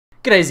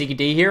G'day,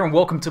 ZiggyD here, and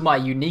welcome to my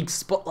unique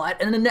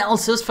spotlight and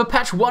analysis for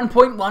patch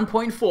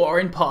 1.1.4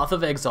 in Path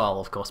of Exile.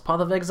 Of course, Path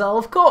of Exile,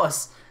 of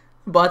course.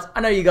 But I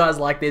know you guys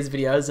like these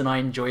videos, and I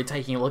enjoy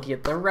taking a look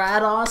at the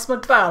rad-ass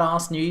but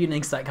badass new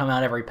uniques that come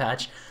out every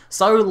patch.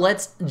 So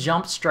let's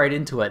jump straight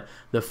into it.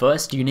 The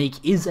first unique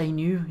is a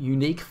new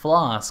unique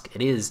flask.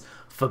 It is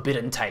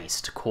Forbidden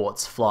Taste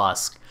Quartz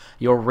Flask.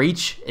 Your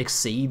reach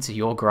exceeds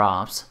your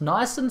grasp.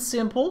 Nice and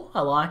simple.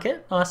 I like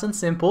it. Nice and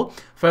simple.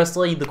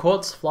 Firstly, the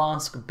Quartz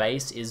Flask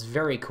base is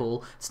very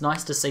cool. It's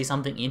nice to see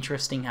something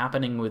interesting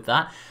happening with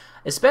that.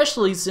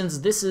 Especially since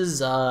this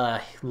is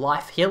a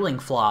life healing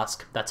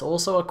flask that's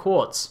also a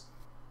quartz.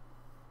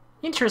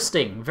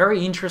 Interesting,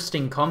 very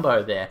interesting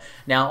combo there.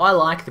 Now, I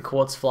like the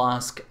Quartz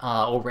Flask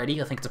already.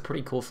 I think it's a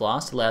pretty cool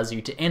flask. It allows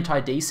you to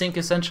anti-desync,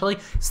 essentially.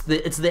 It's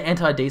the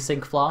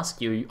anti-desync flask.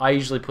 I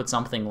usually put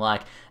something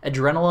like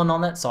Adrenaline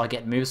on it, so I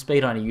get move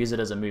speed, and I use it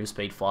as a move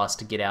speed flask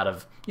to get out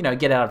of,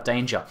 get out of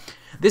danger.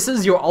 This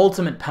is your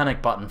ultimate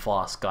panic button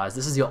flask, guys.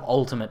 This is your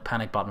ultimate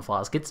panic button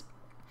flask.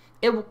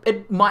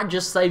 It might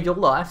just save your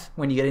life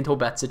when you get into a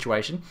bad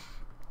situation.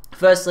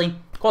 Firstly,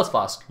 Quartz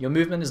Flask. Your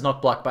movement is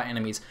not blocked by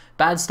enemies.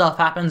 Bad stuff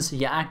happens,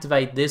 you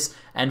activate this,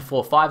 and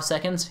for 5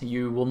 seconds,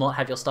 you will not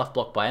have your stuff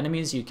blocked by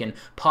enemies. You can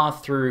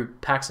path through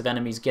packs of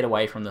enemies, get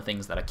away from the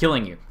things that are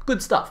killing you.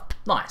 Good stuff.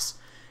 Nice.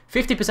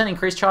 50%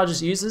 increased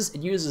charges uses.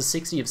 It uses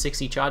 60 of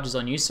 60 charges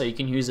on you, so you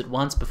can use it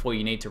once before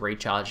you need to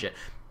recharge it.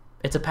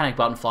 It's a panic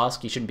button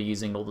flask. You shouldn't be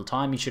using it all the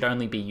time. You should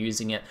only be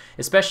using it,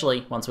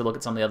 especially once we look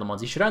at some of the other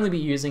mods, you should only be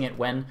using it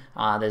when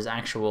there's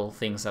actual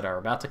things that are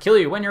about to kill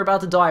you, when you're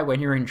about to die,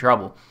 when you're in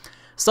trouble.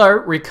 So,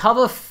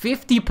 recover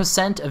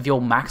 50% of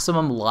your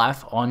maximum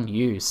life on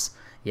use.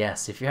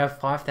 Yes, if you have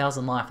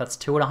 5,000 life, that's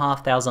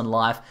 2,500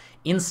 life,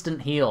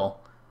 instant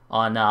heal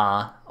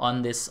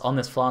on this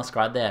flask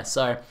right there.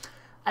 So,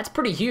 that's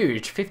pretty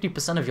huge.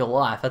 50% of your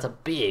life, that's a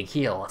big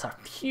heal. That's a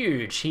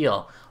huge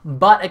heal.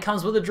 But it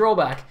comes with a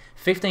drawback.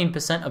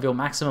 15% of your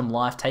maximum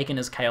life taken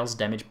as chaos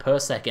damage per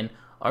second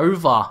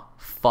over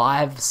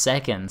 5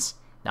 seconds.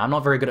 Now, I'm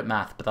not very good at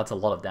math, but that's a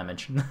lot of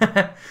damage.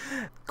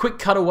 Quick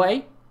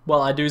cutaway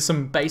while I do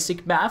some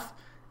basic math.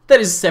 That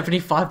is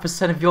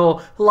 75% of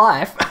your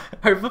life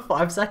over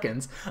 5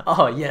 seconds.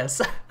 Oh,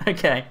 yes.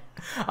 Okay.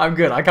 I'm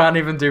good. I can't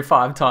even do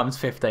 5 times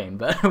 15,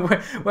 but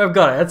we've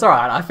got it. It's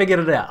alright. I figured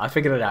it out. I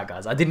figured it out,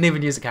 guys. I didn't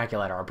even use a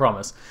calculator, I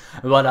promise.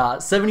 But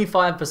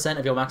 75%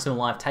 of your maximum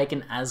life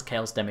taken as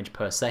chaos damage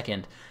per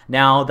second.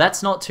 Now,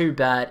 that's not too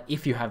bad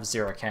if you have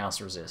 0 chaos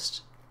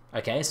resist.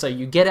 Okay, so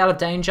you get out of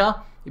danger.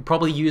 You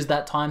probably use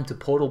that time to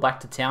portal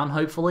back to town,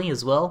 hopefully,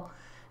 as well.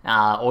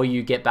 Or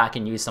you get back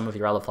and use some of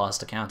your other flasks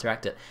to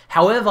counteract it.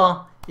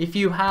 However, if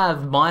you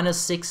have minus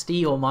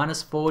 60 or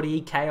minus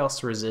 40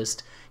 chaos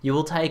resist, you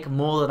will take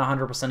more than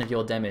 100% of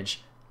your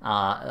damage,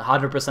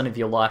 100% of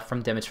your life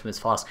from damage from this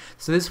flask.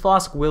 So this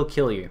flask will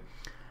kill you.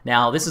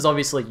 Now, this is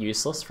obviously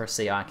useless for a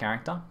CI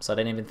character, so I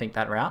didn't even think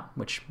that route,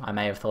 which I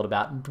may have thought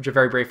about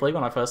very briefly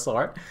when I first saw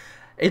it.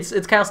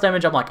 It's chaos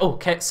damage. I'm like, oh,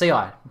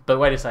 CI. But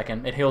wait a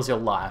second, it heals your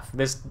life.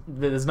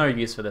 There's no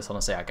use for this on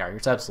a CI character.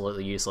 It's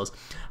absolutely useless.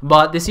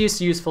 But this is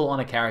useful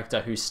on a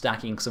character who's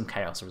stacking some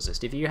chaos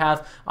resist. If you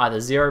have either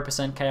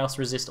 0% chaos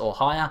resist or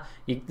higher,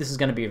 this is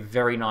going to be a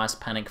very nice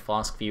panic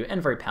flask for you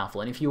and very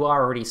powerful. And if you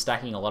are already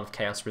stacking a lot of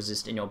chaos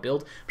resist in your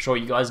build, I'm sure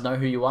you guys know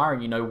who you are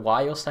and you know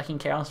why you're stacking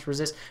chaos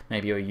resist.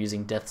 Maybe you're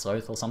using Death's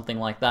Oath or something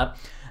like that.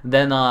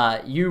 Then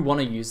you want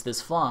to use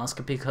this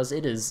flask because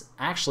it is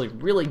actually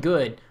really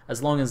good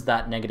as long as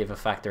that negative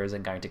effector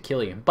isn't going to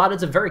kill you. But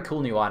it's a very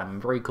cool new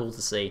item, very cool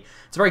to see.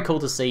 It's very cool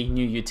to see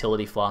new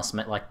utility flasks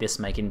like this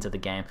make it into the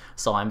game.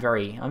 So I'm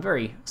very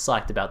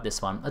psyched about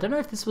this one. I don't know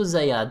if this was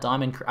a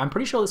diamond. I'm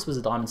pretty sure this was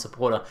a diamond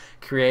supporter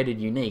created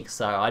unique.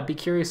 So I'd be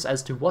curious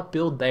as to what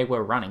build they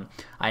were running.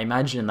 I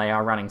imagine they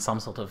are running some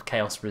sort of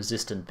chaos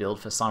resistant build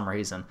for some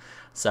reason.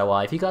 So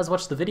if you guys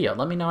watch the video,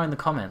 let me know in the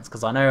comments,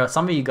 because I know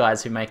some of you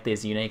guys who make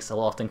these uniques will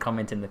often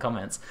comment in the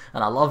comments,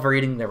 and I love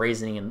reading the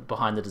reasoning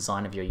behind the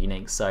design of your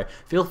uniques, so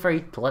feel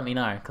free to let me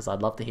know, because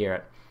I'd love to hear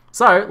it.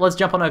 So, let's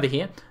jump on over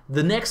here.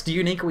 The next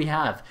unique we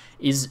have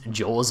is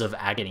Jaws of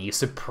Agony,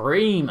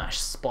 Supreme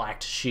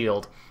Spiked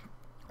Shield.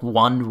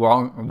 One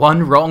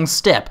wrong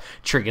step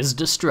triggers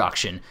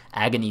destruction.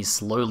 Agony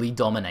slowly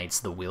dominates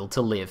the will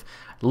to live.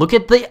 Look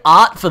at the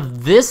art for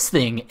this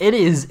thing. It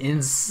is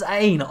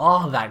insane.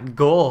 Oh, that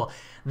gore.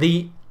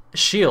 The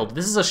shield.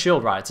 This is a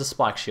shield, right? It's a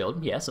spike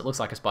shield. Yes, it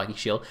looks like a spiky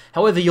shield.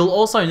 However, you'll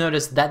also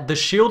notice that the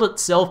shield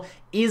itself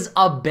is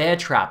a bear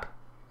trap.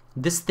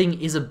 This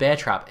thing is a bear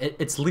trap.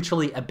 It's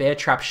literally a bear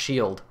trap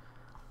shield.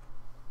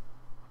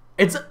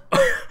 This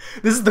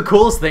is the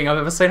coolest thing I've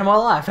ever seen in my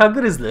life. How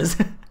good is this?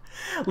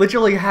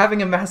 Literally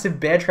having a massive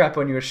bear trap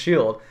on your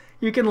shield.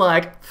 You can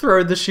like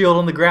throw the shield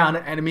on the ground,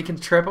 an enemy can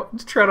tread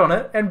on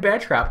it and bear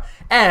trap.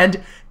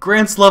 And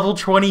grants level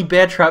 20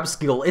 bear trap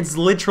skill. It's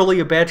literally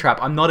a bear trap.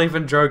 I'm not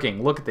even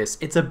joking. Look at this.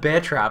 It's a bear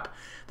trap.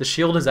 The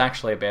shield is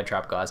actually a bear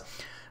trap, guys.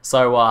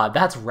 So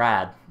that's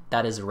rad.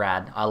 That is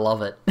rad. I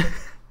love it.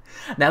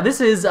 Now,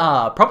 this is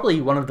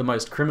probably one of the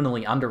most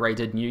criminally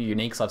underrated new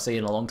uniques I've seen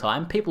in a long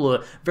time. People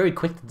are very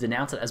quick to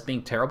denounce it as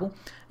being terrible,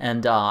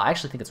 and I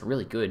actually think it's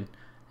really good.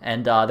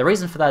 And the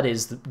reason for that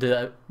is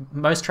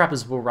most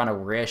trappers will run a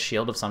rare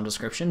shield of some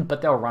description,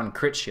 but they'll run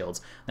crit shields.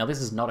 Now, this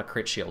is not a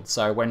crit shield,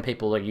 so when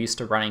people are used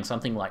to running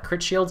something like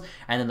crit shields,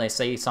 and then they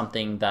see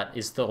something that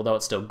is, although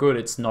it's still good,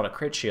 it's not a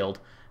crit shield,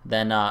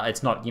 then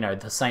it's not, you know,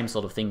 the same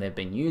sort of thing they've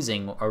been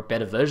using, or a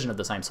better version of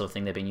the same sort of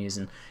thing they've been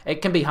using.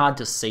 It can be hard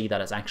to see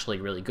that it's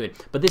actually really good,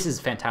 but this is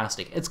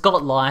fantastic. It's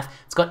got life,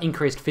 it's got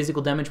increased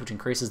physical damage, which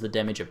increases the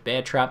damage of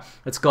bear trap.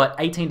 It's got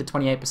 18 to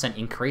 28%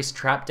 increased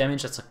trap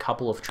damage, that's a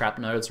couple of trap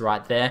nodes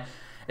right there.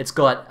 It's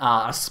got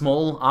a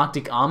small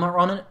Arctic armor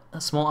on it, a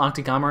small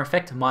Arctic armor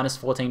effect, minus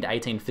 14 to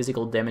 18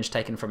 physical damage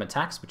taken from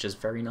attacks, which is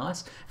very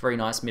nice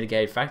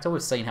mitigated factor.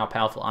 We've seen how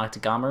powerful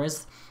Arctic armor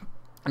is.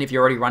 And if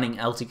you're already running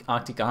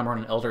Arctic Armor on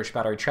an Eldritch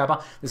Battery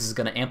Trapper, this is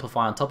going to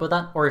amplify on top of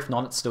that, or if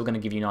not, it's still going to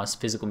give you nice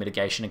physical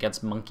mitigation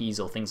against monkeys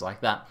or things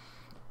like that.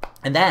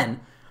 And then,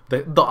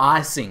 the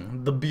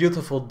icing, the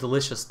beautiful,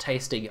 delicious,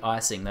 tasty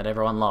icing that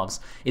everyone loves,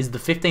 is the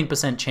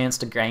 15% chance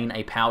to gain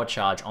a power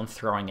charge on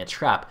throwing a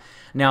trap.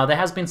 Now, there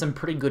has been some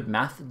pretty good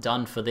math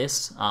done for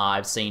this.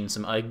 I've seen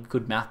some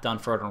good math done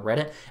for it on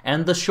Reddit,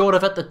 and the short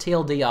of it, the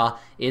TLDR,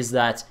 is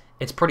that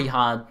it's pretty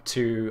hard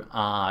to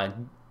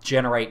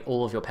generate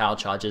all of your power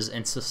charges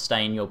and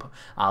sustain your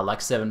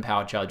like 7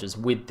 power charges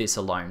with this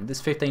alone.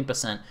 This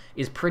 15%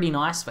 is pretty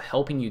nice for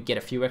helping you get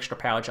a few extra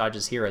power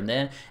charges here and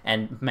there,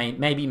 and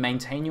maybe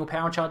maintain your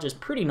power charges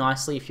pretty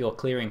nicely if you're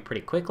clearing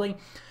pretty quickly,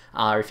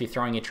 if you're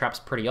throwing your traps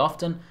pretty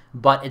often,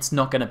 but it's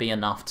not going to be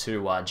enough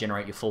to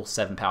generate your full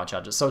 7 power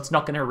charges. So it's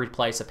not going to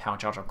replace a power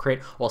charge on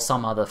crit or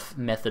some other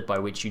method by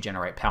which you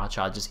generate power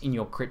charges in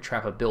your crit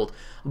trapper build,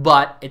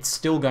 but it's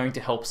still going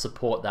to help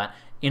support that,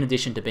 in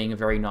addition to being a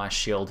very nice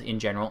shield in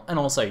general, and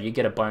also you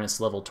get a bonus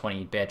level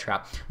 20 bear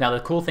trap. Now, the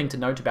cool thing to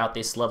note about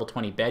this level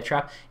 20 bear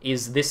trap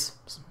is this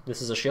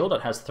is a shield.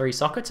 It has 3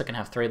 sockets. It can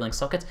have 3 link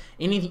sockets.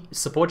 Any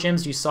support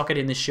gems you socket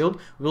in this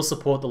shield will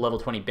support the level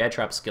 20 bear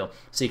trap skill.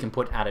 So you can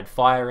put added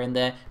fire in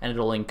there, and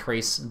it'll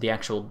increase the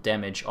actual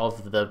damage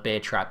of the bear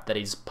trap that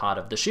is part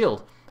of the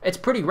shield. It's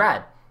pretty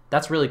rad.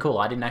 That's really cool.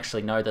 I didn't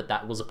actually know that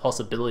that was a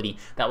possibility.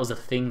 That was a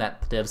thing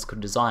that the devs could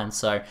design.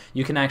 So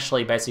you can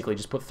actually basically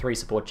just put 3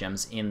 support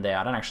gems in there.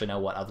 I don't actually know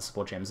what other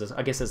support gems there's.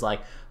 I guess there's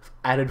like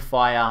added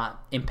fire,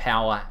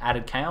 empower,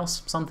 added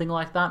chaos, something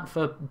like that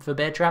for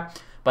bear trap.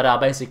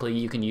 But basically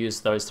you can use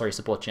those 3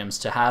 support gems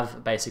to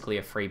have basically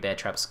a free bear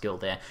trap skill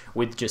there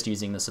with just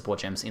using the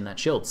support gems in that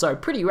shield. So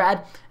pretty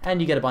rad, and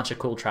you get a bunch of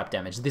cool trap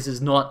damage. This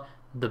is not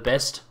the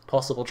best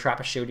possible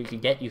trapper shield you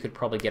could get. You could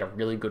probably get a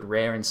really good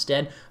rare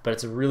instead, but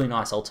it's a really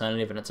nice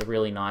alternative, and it's a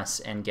really nice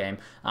endgame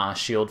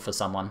shield for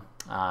someone,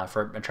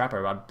 for a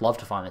trapper. I'd love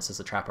to find this as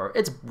a trapper.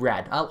 It's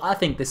rad. I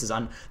think this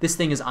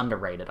thing is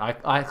underrated.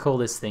 I call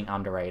this thing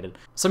underrated.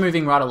 So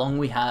moving right along,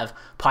 we have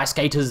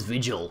Piscator's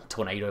Vigil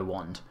Tornado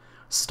Wand.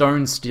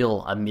 Stone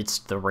still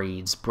amidst the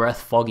reeds,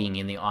 breath fogging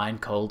in the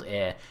iron-cold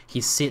air.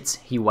 He sits,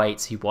 he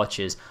waits, he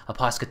watches, a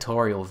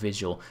piscatorial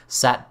vigil,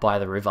 sat by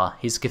the river,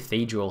 his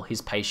cathedral,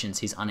 his patience,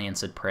 his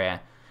unanswered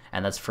prayer.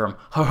 And that's from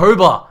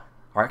Jojoba!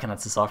 I reckon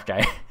that's a soft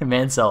J.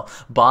 Mansell,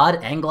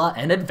 bard, angler,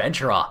 and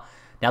adventurer.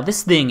 Now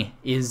this thing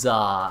is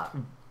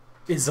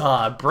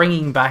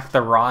bringing back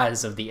the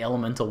rise of the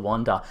Elemental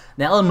Wonder.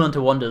 Now,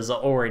 Elemental Wonders are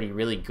already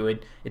really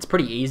good. It's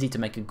pretty easy to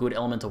make a good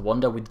Elemental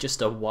Wonder with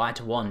just a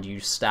white wand. You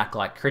stack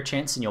like crit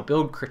chance in your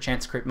build, crit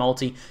chance, crit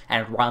multi,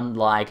 and run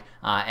like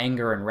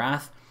anger and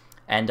wrath,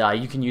 and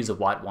you can use a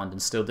white wand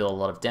and still deal a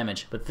lot of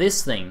damage. But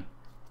this thing,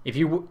 if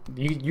you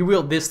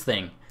wield this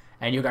thing,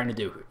 and you're going to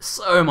do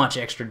so much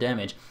extra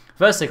damage.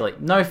 Firstly,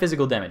 no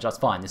physical damage, that's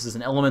fine. This is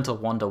an Elemental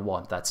Wonder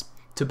wand. That's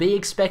to be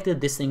expected.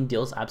 This thing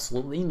deals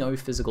absolutely no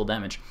physical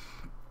damage.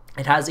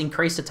 It has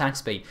increased attack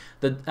speed.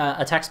 The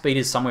attack speed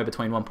is somewhere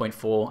between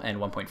 1.4 and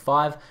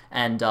 1.5,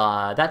 and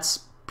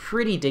that's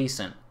pretty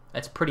decent.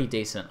 That's pretty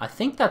decent. I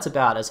think that's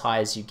about as high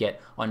as you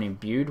get on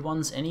imbued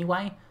ones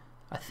anyway.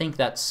 I think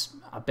that's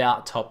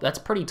about top. That's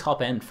pretty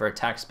top end for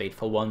attack speed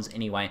for ones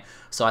anyway.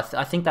 So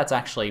I think that's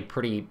actually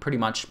pretty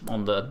much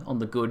on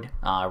the good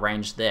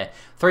range there.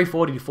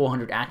 340 to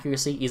 400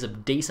 accuracy is a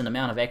decent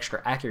amount of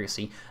extra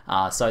accuracy.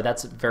 So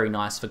that's very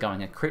nice for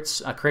going a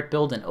crit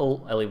build, and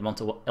all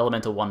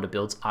Elemental Wonder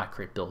builds are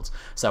crit builds.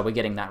 So we're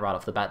getting that right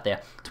off the bat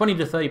there. 20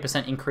 to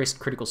 30% increased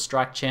critical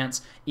strike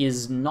chance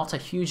is not a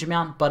huge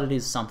amount, but it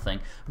is something.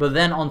 But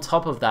then on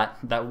top of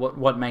that,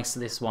 what makes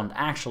this wand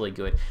actually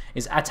good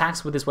is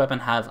attacks with this weapon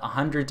have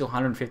 100 to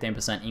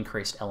 115%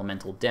 increased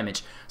elemental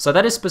damage. So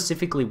that is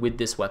specifically with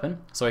this weapon.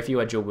 So if you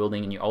are dual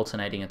wielding and you're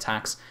alternating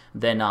attacks,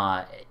 then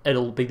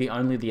it'll be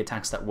only the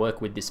attacks that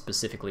work with this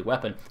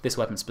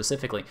weapon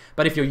specifically.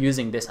 But if you're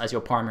using this as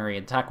your primary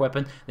attack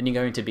weapon, then you're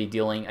going to be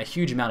dealing a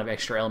huge amount of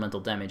extra elemental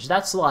damage.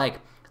 That's like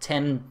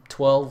 10,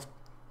 12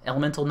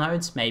 elemental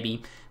nodes,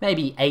 maybe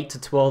 8 to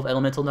 12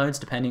 elemental nodes,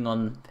 depending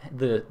on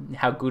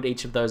how good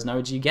each of those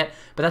nodes you get.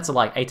 But that's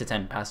like 8 to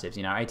 10 passives,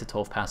 8 to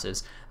 12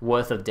 passives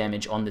worth of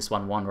damage on this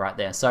one right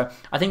there. So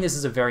I think this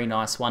is a very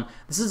nice one.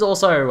 This is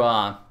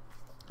also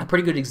a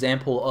pretty good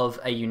example of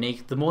a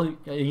unique,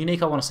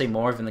 unique I want to see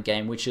more of in the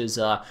game, which is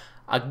a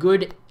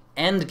good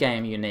end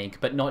game unique,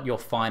 but not your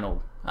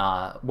final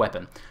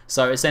weapon.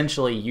 So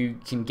essentially you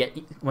can get,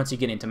 once you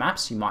get into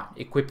maps, you might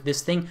equip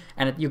this thing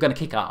and you're going to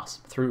kick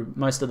ass through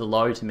most of the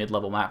low to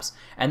mid-level maps,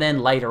 and then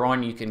later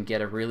on you can get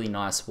a really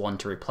nice one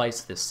to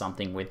replace this,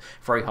 something with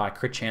very high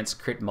crit chance,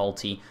 crit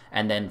multi,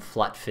 and then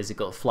flat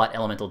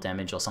elemental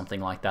damage or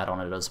something like that on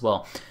it as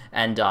well,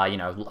 and you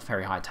know,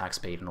 very high attack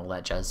speed and all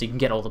that jazz. You can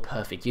get all the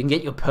perfect, you can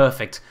get your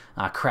perfect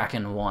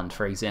Kraken wand,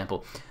 for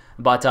example.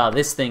 But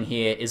this thing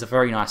here is a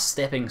very nice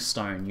stepping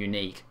stone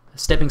unique,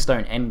 stepping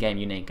stone endgame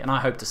unique, and I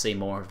hope to see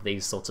more of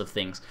these sorts of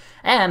things.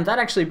 And that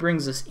actually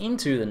brings us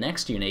into the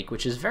next unique,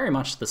 which is very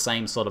much the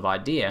same sort of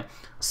idea.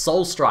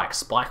 Soul Strike,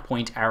 Spike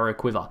Point Arrow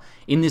Quiver.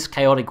 In this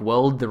chaotic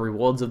world, the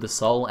rewards of the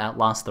soul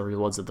outlast the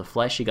rewards of the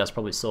flesh. You guys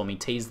probably saw me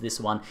tease this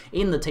one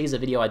in the teaser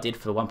video I did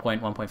for the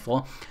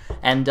 1.1.4.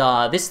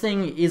 And this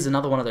thing is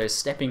another one of those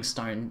stepping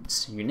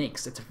stones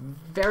uniques. It's a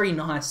very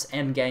nice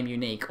endgame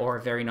unique, or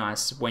a very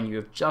nice when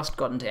you've just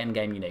gotten to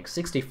endgame unique.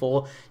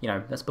 64, you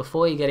know, that's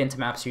before you get into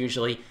maps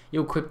usually.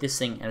 You equip this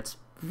thing and it's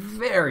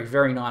very,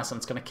 very nice, and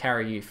it's going to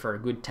carry you for a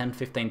good 10,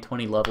 15,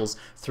 20 levels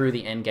through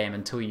the end game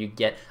until you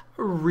get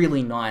a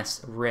really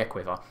nice rare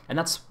quiver. And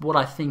that's what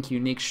I think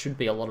uniques should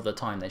be a lot of the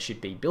time. They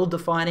should be build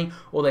defining,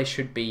 or they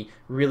should be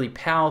really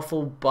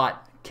powerful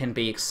but can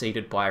be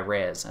exceeded by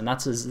rares. And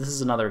this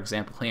is another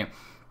example here.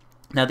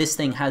 Now this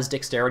thing has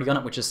dexterity on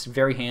it, which is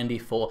very handy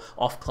for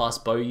off-class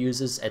bow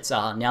users. It's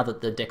now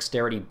that the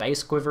dexterity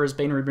base quiver has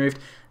been removed,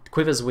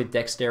 quivers with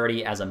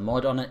dexterity as a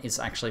mod on it is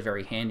actually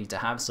very handy to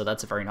have, so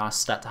that's a very nice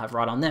stat to have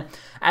right on there.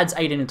 Adds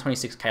 18 and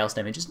 26 chaos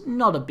damage. Is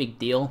not a big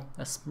deal.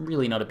 That's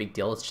really not a big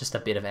deal. It's just a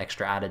bit of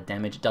extra added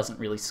damage. It doesn't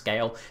really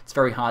scale. It's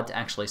very hard to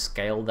actually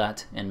scale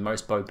that, and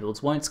most bow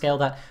builds won't scale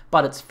that,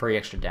 but it's free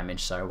extra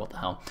damage, so what the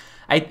hell.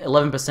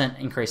 11%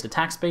 increased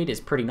attack speed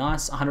is pretty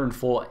nice.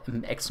 104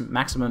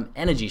 maximum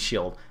energy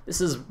shield.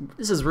 This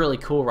is really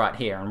cool right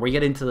here, and we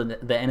get into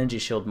the energy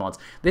shield mods.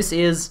 This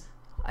is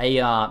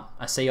a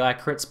CI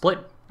crit split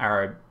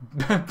arrow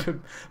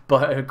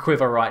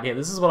quiver right here.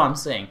 This is what I'm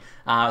seeing.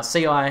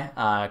 CI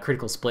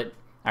critical split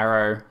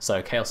arrow,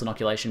 so Chaos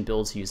Inoculation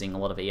builds using a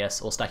lot of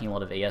ES, or stacking a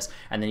lot of ES,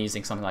 and then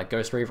using something like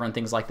Ghost Reaver and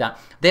things like that.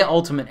 Their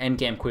ultimate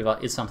endgame quiver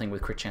is something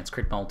with crit chance,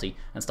 crit multi,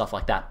 and stuff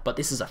like that. But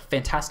this is a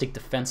fantastic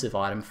defensive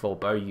item for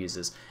bow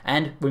users,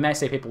 and we may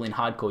see people in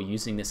hardcore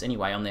using this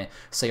anyway on their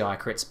CI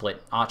crit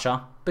split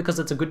archer, because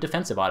it's a good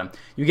defensive item.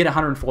 You get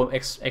 104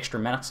 extra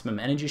maximum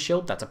energy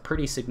shield. That's a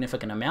pretty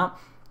significant amount.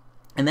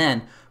 And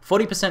then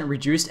 40%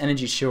 reduced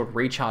energy shield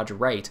recharge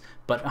rate,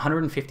 but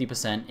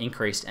 150%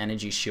 increased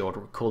energy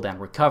shield cooldown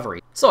recovery.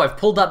 So I've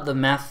pulled up the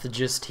math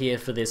just here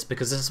for this,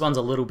 because this one's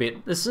a little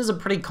bit, this is a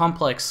pretty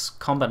complex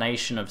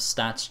combination of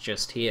stats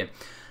just here.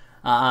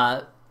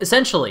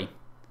 Essentially,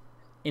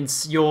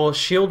 your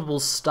shield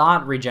will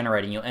start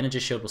regenerating, your energy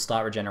shield will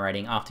start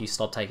regenerating after you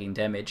stop taking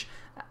damage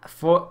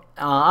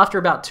after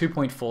about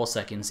 2.4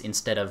 seconds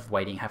instead of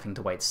having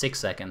to wait 6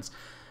 seconds.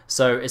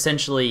 So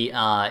essentially,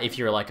 if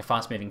you're like a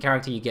fast-moving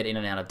character, you get in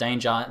and out of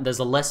danger, there's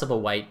a less of a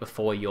wait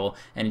before your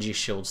energy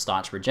shield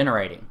starts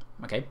regenerating.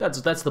 Okay, that's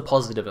the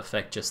positive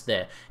effect just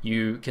there.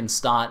 You can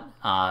start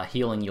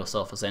healing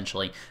yourself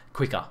essentially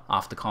quicker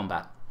after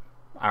combat.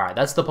 Alright,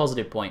 that's the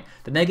positive point.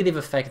 The negative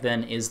effect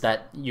then is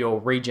that your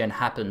regen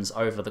happens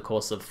over the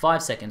course of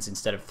 5 seconds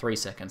instead of 3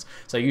 seconds.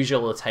 So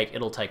usually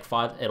it'll take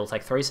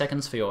 3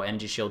 seconds for your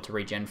energy shield to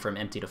regen from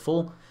empty to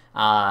full,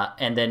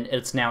 and then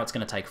it's going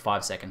to take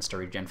 5 seconds to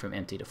regen from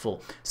empty to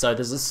full. So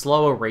there's a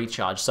slower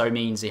recharge, so it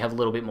means you have a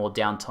little bit more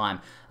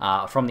downtime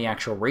from the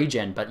actual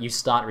regen, but you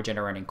start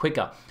regenerating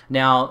quicker.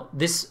 Now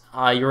this,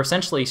 you're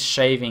essentially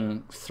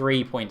shaving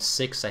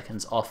 3.6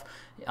 seconds off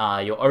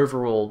your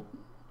overall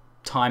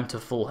time to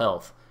full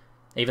health,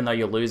 even though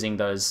you're losing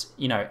those,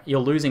 you're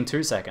losing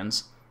 2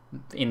 seconds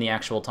in the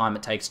actual time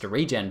it takes to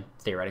regen,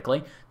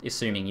 theoretically,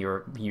 assuming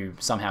you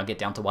somehow get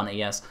down to 1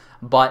 ES,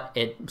 but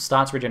it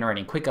starts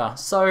regenerating quicker.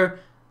 So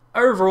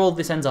overall,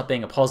 this ends up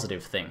being a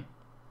positive thing.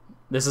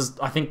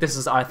 I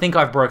think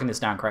I've broken this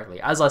down correctly.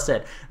 As I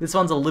said, this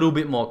one's a little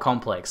bit more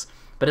complex,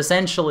 but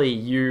essentially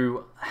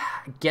you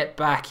get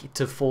back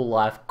to full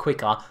life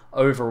quicker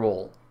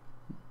overall.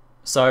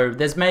 So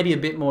there's maybe a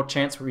bit more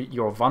chance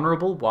you're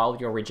vulnerable while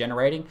you're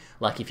regenerating.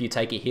 Like if you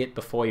take a hit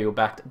before you're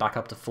back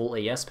up to full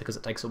ES, because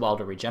it takes a while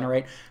to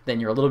regenerate, then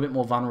you're a little bit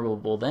more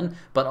vulnerable then.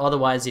 But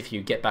otherwise, if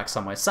you get back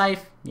somewhere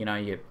safe,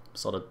 you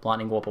sort of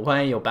lightning warp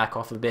away, you'll back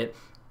off a bit,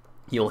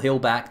 you'll heal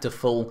back to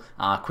full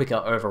quicker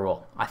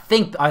overall. I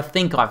think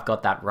I've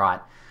got that right.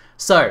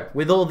 So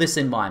with all this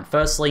in mind,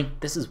 firstly,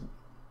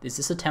 is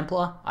this a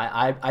Templar?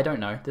 I don't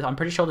know. I'm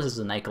pretty sure this is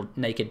a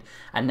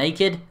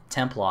naked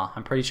Templar.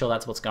 I'm pretty sure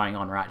that's what's going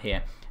on right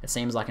here. It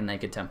seems like a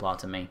naked Templar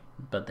to me,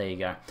 but there you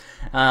go.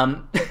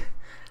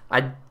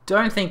 I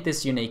don't think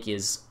this unique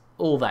is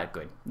all that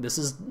good. This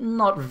is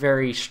not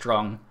very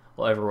strong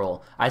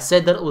overall. I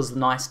said that it was a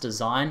nice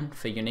design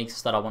for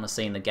uniques that I want to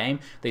see in the game.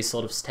 These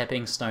sort of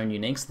stepping stone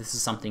uniques. This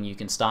is something you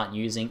can start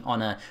using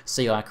on a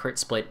CI crit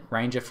split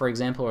ranger, for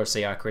example, or a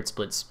CI crit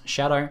splits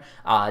shadow,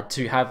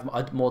 to have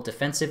a more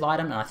defensive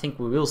item. And I think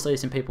we will see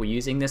some people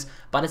using this,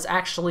 but it's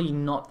actually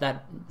not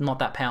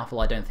that powerful,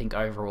 I don't think,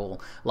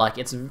 overall. Like,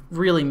 it's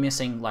really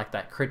missing like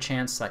that crit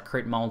chance, that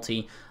crit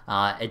multi.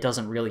 It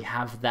doesn't really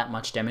have that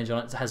much damage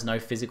on it. It has no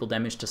physical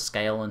damage to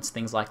scale and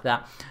things like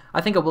that.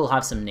 I think it will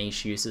have some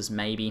niche uses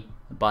maybe,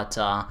 but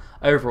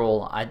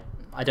overall I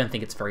don't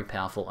think it's very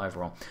powerful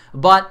overall.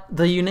 But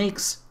the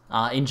uniques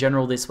in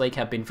general this week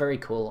have been very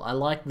cool. I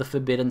like the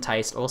Forbidden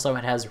Taste. Also,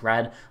 it has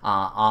rad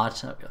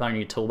art on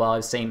your toolbar.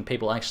 I've seen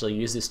people actually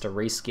use this to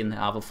reskin the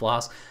Ava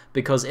Flask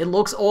because it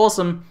looks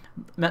awesome,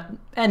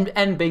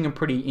 and being a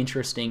pretty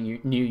interesting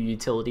new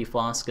utility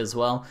flask as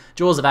well.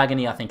 Jaws of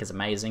Agony I think is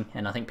amazing,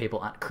 and I think people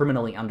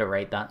criminally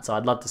underrate that, so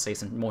I'd love to see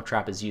some more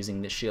trappers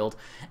using this shield.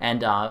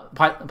 And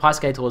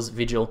Piscator's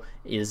Vigil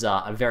is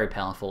a very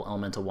powerful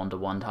elemental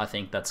 1-to-1. I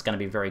think that's going to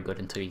be very good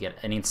until you get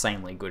an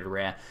insanely good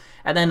rare.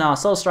 And then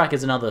Soul Strike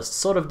is another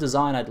sort of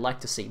design I'd like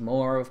to see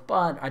more of,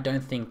 but I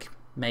don't think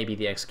maybe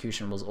the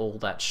execution was all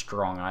that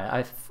strong.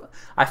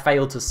 I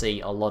failed to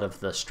see a lot of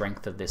the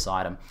strength of this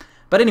item.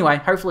 But anyway,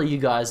 hopefully you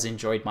guys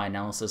enjoyed my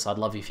analysis. I'd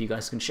love if you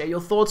guys can share your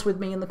thoughts with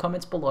me in the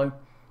comments below.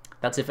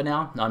 That's it for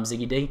now. I'm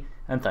ZiggyD,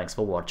 and thanks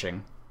for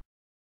watching.